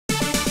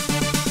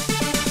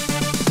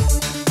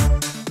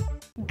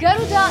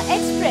Garuda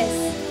Express,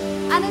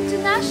 an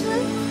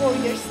international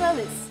courier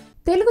service.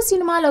 Telugu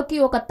సినిమాలోకి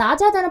ఒక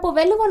తాజాదనపు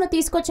వెలువను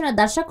తీసుకొచ్చిన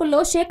దర్శకుల్లో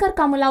శేఖర్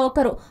కమ్ముల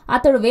ఒకరు.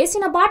 అతడు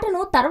వేసిన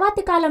బాటను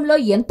తర్వాతి కాలంలో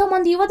ఎంతో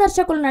మంది యువ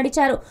దర్శకులు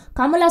నడిచారు.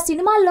 కమ్ముల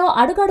సినిమాల్లో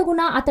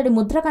అడుగడుగునా అతడి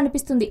ముద్ర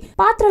కనిపిస్తుంది.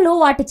 పాత్రలు,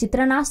 వాటి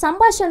చిత్రణ,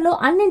 సంభాషణలు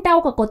అన్నింటా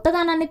ఒక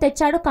కొత్తదనాన్ని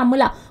తెచ్చాడు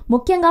కమ్ముల.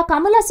 ముఖ్యంగా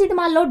కమ్ముల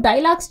సినిమాల్లో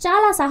డైలాగ్స్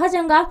చాలా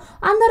సహజంగా,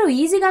 అందరూ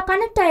ఈజీగా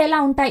కనెక్ట్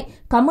అయ్యేలా ఉంటాయి.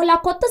 కమ్ముల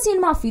కొత్త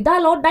సినిమా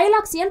ఫిదాలో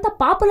డైలాగ్స్ ఎంత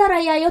పాపులర్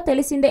అయ్యాయో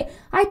తెలిసిందే.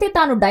 అయితే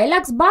తాను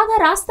డైలాగ్స్ బాగా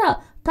రాస్తా,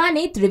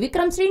 కానీ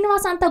త్రివిక్రమ్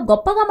శ్రీనివాస్ అంత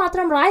గొప్పగా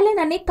మాత్రం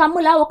రాయలేనని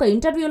కమ్ముల ఒక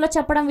ఇంటర్వ్యూలో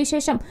చెప్పడం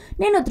విశేషం.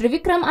 నేను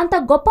త్రివిక్రమ్ అంత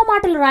గొప్ప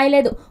మాటలు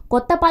రాయలేదు,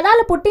 కొత్త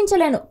పదాలు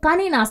పుట్టించలేను,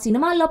 కానీ నా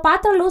సినిమాల్లో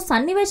పాత్రలు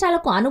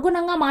సన్నివేశాలకు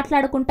అనుగుణంగా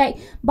మాట్లాడుకుంటాయి,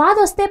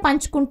 బాధొస్తే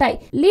పంచుకుంటాయి.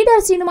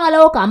 లీడర్ సినిమాలో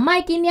ఒక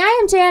అమ్మాయికి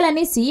న్యాయం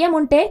చేయాలని సీఎం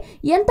ఉంటే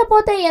ఎంత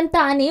పోతే ఎంత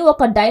అని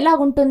ఒక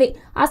డైలాగ్ ఉంటుంది.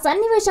 ఆ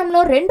సన్నివేశంలో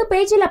 2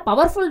 పేజీల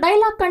పవర్ఫుల్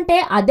డైలాగ్ కంటే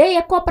అదే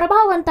ఎక్కువ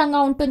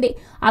ప్రభావవంతంగా ఉంటుంది.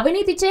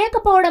 అవినీతి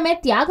చేయకపోవడమే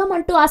త్యాగం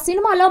అంటూ ఆ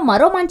సినిమాలో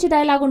మరో మంచి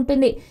డైలాగ్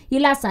ఉంటుంది.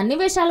 ఇలా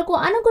సన్నివేశాలకు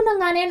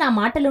అనుగుణంగానే నా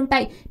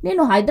మాటలుంటాయి.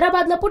 నేను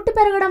హైదరాబాద్లో పుట్టి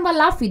పెరగడం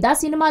వల్ల ఫిదా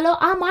సినిమాలో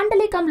ఆ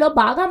మాండలికంలో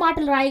బాగా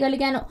మాటలు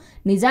రాయగలిగాను.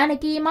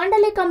 నిజానికి ఈ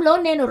మాండలికంలో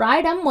నేను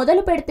రాయడం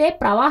మొదలు పెడితే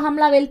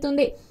ప్రవాహంలా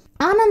వెళ్తుంది.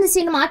 ఆనంద్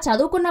సినిమా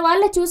చదువుకున్న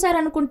వాళ్ళే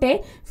చూశారనుకుంటే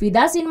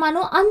ఫిదా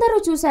సినిమాను అందరూ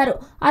చూశారు.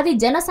 అది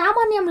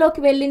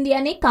జనసామాన్యంలోకి వెళ్ళింది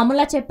అని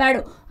కమ్ముల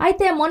చెప్పాడు.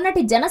 అయితే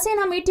మొన్నటి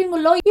జనసేన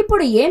మీటింగుల్లో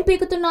ఇప్పుడు ఏం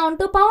పీకుతున్నా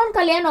అంటూ పవన్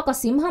కళ్యాణ్ ఒక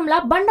సింహంలా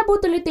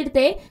బండబూతులు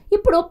తిడితే,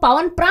 ఇప్పుడు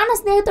పవన్ ప్రాణ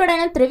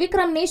స్నేహితుడైన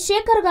త్రివిక్రమ్ ని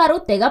శేఖర్ గారు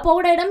తెగ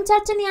పొగడేయడం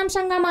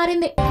చర్చనీయాంశంగా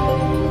మారింది.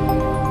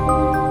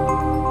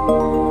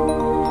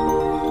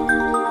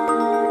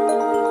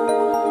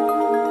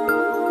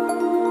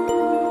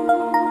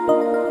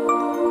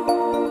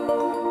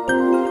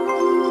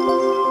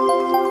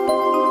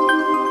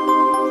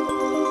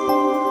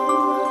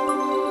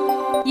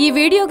 ఈ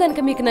వీడియో గనుక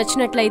మీకు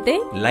నచ్చినట్లయితే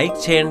లైక్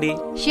చేయండి,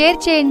 షేర్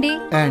చేయండి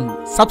అండ్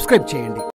సబ్స్క్రైబ్ చేయండి.